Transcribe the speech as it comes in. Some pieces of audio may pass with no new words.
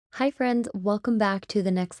Hi, friends. Welcome back to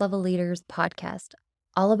the Next Level Leaders podcast,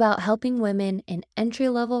 all about helping women in entry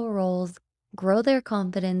level roles grow their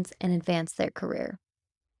confidence and advance their career.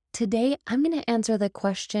 Today, I'm going to answer the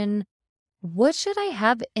question, what should I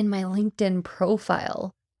have in my LinkedIn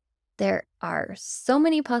profile? There are so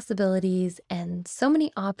many possibilities and so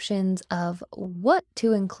many options of what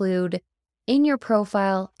to include in your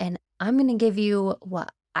profile, and I'm going to give you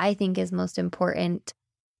what I think is most important,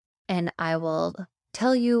 and I will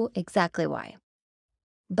tell you exactly why.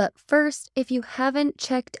 But first, if you haven't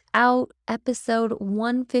checked out episode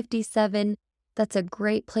 157, that's a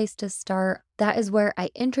great place to start. That is where I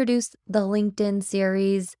introduce the LinkedIn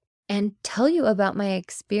series and tell you about my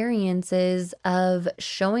experiences of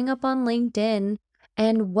showing up on LinkedIn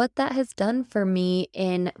and what that has done for me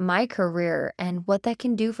in my career and what that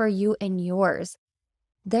can do for you and yours.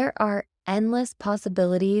 There are endless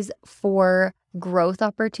possibilities for growth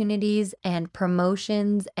opportunities and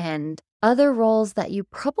promotions and other roles that you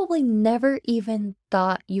probably never even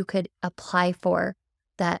thought you could apply for,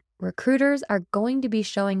 that recruiters are going to be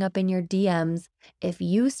showing up in your DMs if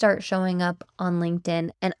you start showing up on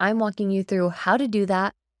LinkedIn. And I'm walking you through how to do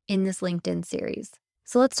that in this LinkedIn series.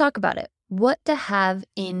 So let's talk about it. What to have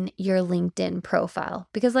in your LinkedIn profile.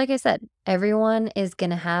 Because like I said, everyone is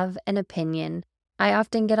going to have an opinion. I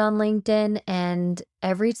often get on LinkedIn and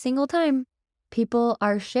every single time people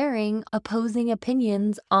are sharing opposing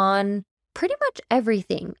opinions on pretty much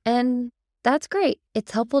everything. And that's great.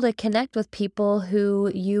 It's helpful to connect with people who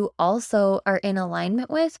you also are in alignment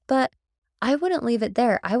with, but I wouldn't leave it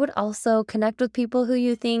there. I would also connect with people who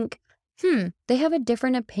you think, they have a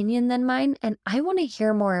different opinion than mine, and I want to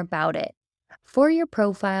hear more about it. For your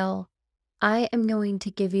profile, I am going to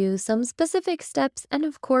give you some specific steps. And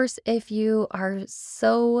of course, if you are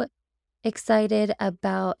so excited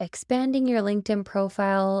about expanding your LinkedIn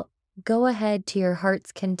profile, go ahead to your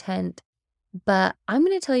heart's content. But I'm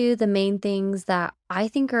going to tell you the main things that I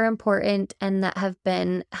think are important and that have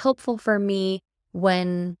been helpful for me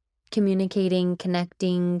when communicating,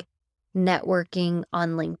 connecting, networking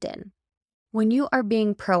on LinkedIn. When you are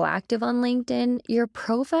being proactive on LinkedIn, your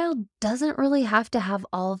profile doesn't really have to have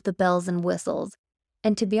all of the bells and whistles.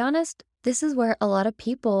 And to be honest, this is where a lot of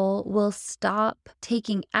people will stop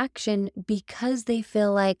taking action because they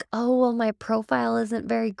feel like, oh, well, my profile isn't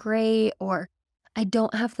very great, or I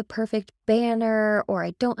don't have the perfect banner, or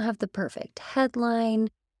I don't have the perfect headline.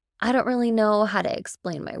 I don't really know how to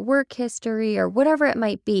explain my work history, or whatever it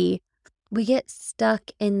might be. We get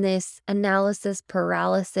stuck in this analysis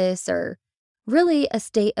paralysis, or really a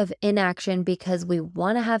state of inaction because we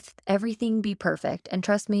want to have everything be perfect. And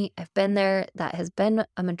trust me, I've been there. That has been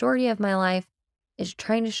a majority of my life, is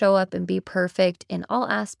trying to show up and be perfect in all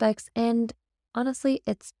aspects. And honestly,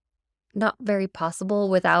 it's not very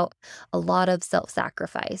possible without a lot of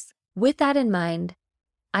self-sacrifice. With that in mind,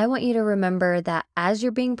 I want you to remember that as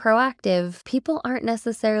you're being proactive, people aren't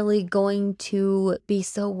necessarily going to be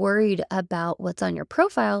so worried about what's on your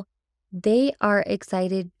profile. They are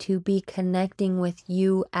excited to be connecting with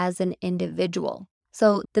you as an individual.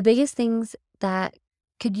 So the biggest things that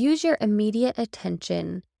could use your immediate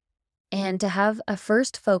attention and to have a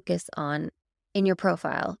first focus on in your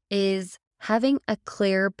profile is having a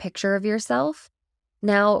clear picture of yourself.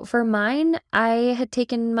 Now, for mine, I had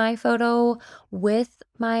taken my photo with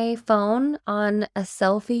my phone on a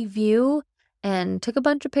selfie view and took a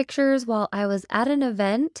bunch of pictures while I was at an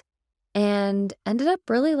event and ended up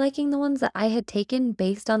really liking the ones that I had taken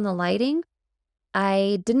based on the lighting.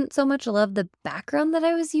 I didn't so much love the background that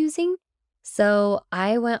I was using, so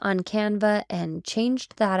I went on Canva and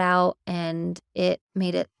changed that out, and it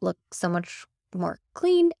made it look so much more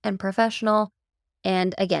clean and professional.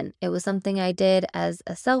 And again, it was something I did as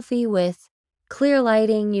a selfie with clear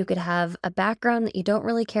lighting. You could have a background that you don't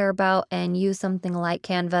really care about and use something like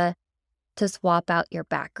Canva to swap out your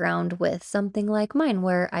background with something like mine,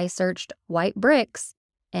 where I searched white bricks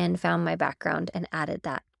and found my background and added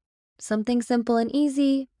that. Something simple and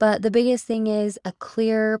easy, but the biggest thing is a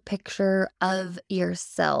clear picture of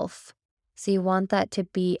yourself. So you want that to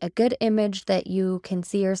be a good image that you can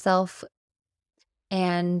see yourself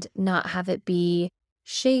and not have it be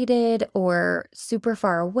shaded or super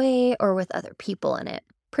far away or with other people in it.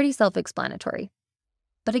 Pretty self-explanatory.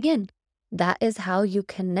 But again, that is how you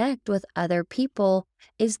connect with other people,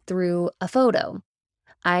 is through a photo.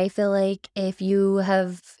 I feel like if you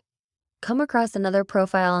have come across another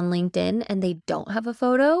profile on LinkedIn and they don't have a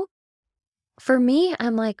photo, for me,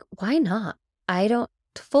 I'm like, why not? I don't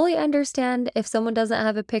fully understand if someone doesn't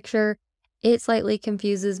have a picture. It slightly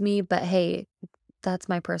confuses me, but hey, that's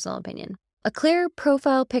my personal opinion. A clear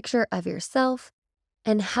profile picture of yourself,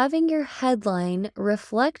 and having your headline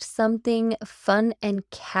reflect something fun and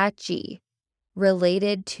catchy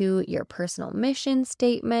related to your personal mission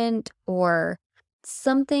statement or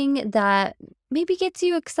something that maybe gets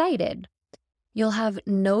you excited. You'll have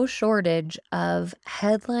no shortage of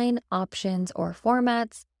headline options or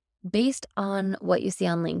formats based on what you see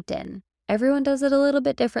on LinkedIn. Everyone does it a little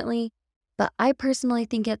bit differently, but I personally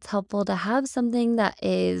think it's helpful to have something that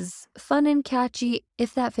is fun and catchy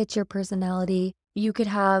if that fits your personality. You could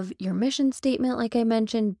have your mission statement, like I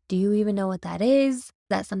mentioned. Do you even know what that is?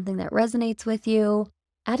 That's something that resonates with you.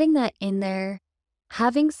 Adding that in there,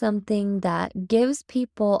 having something that gives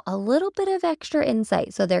people a little bit of extra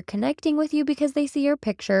insight. So they're connecting with you because they see your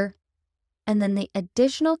picture. And then the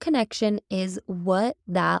additional connection is what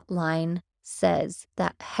that line says,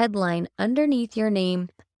 that headline underneath your name.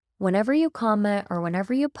 Whenever you comment or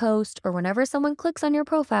whenever you post or whenever someone clicks on your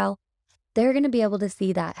profile, they're going to be able to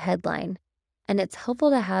see that headline. And it's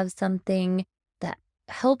helpful to have something that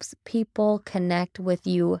helps people connect with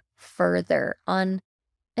you further on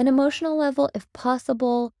an emotional level, if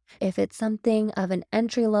possible. If it's something of an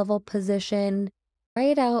entry level position, try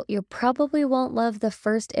it out. You probably won't love the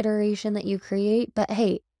first iteration that you create, but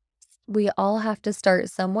hey, we all have to start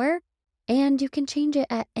somewhere and you can change it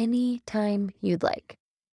at any time you'd like.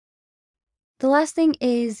 The last thing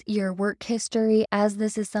is your work history, as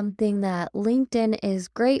this is something that LinkedIn is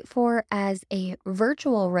great for as a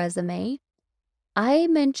virtual resume. I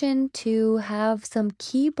mentioned to have some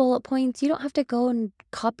key bullet points. You don't have to go and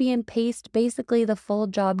copy and paste basically the full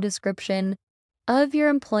job description of your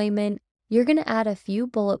employment. You're going to add a few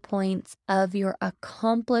bullet points of your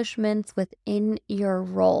accomplishments within your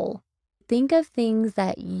role. Think of things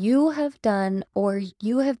that you have done or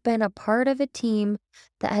you have been a part of a team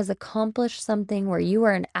that has accomplished something where you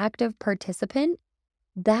are an active participant.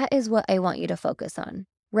 That is what I want you to focus on.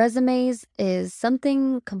 Resumes is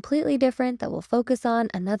something completely different that we'll focus on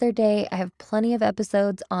another day. I have plenty of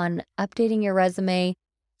episodes on updating your resume,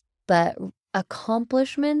 but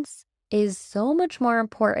accomplishments is so much more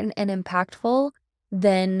important and impactful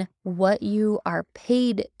than what you are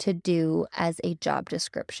paid to do as a job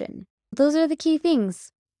description. Those are the key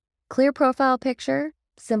things. Clear profile picture,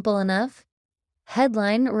 simple enough.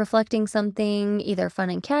 Headline reflecting something either fun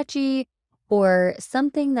and catchy or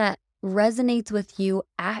something that resonates with you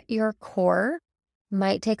at your core.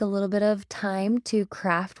 Might take a little bit of time to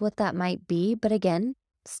craft what that might be, but again,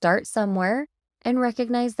 start somewhere and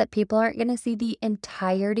recognize that people aren't going to see the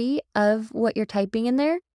entirety of what you're typing in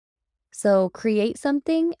there. So create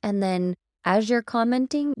something, and then as you're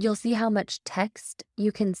commenting, you'll see how much text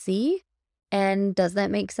you can see. And does that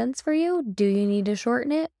make sense for you? Do you need to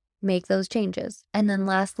shorten it? Make those changes. And then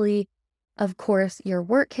lastly, of course, your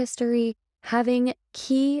work history, having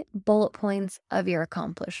key bullet points of your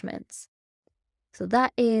accomplishments. So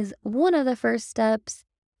that is one of the first steps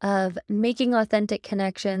of making authentic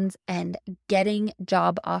connections and getting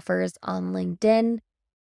job offers on LinkedIn.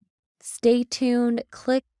 Stay tuned,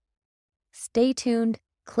 click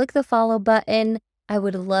the follow button. I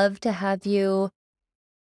would love to have you.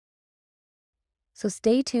 So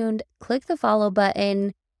stay tuned, click the follow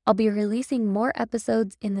button. I'll be releasing more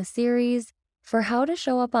episodes in the series for how to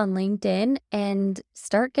show up on LinkedIn and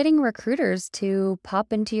start getting recruiters to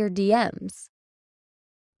pop into your DMs.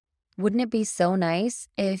 Wouldn't it be so nice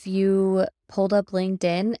if you pulled up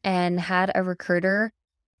LinkedIn and had a recruiter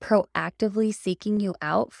proactively seeking you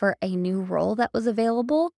out for a new role that was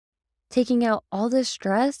available, taking out all the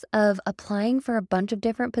stress of applying for a bunch of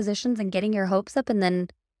different positions and getting your hopes up and then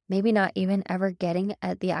maybe not even ever getting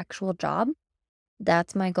at the actual job?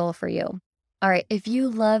 That's my goal for you. All right, if you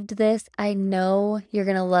loved this, I know you're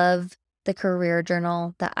going to love the career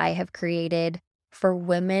journal that I have created for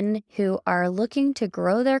women who are looking to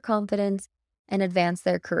grow their confidence and advance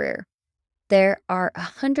their career. There are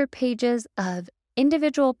 100 pages of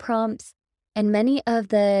individual prompts, and many of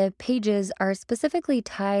the pages are specifically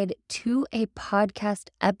tied to a podcast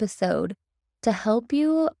episode to help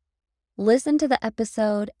you listen to the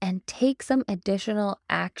episode and take some additional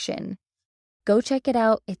action. Go check it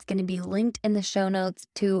out. It's going to be linked in the show notes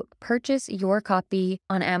to purchase your copy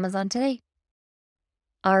on Amazon today.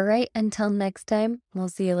 All right, until next time, we'll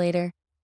see you later.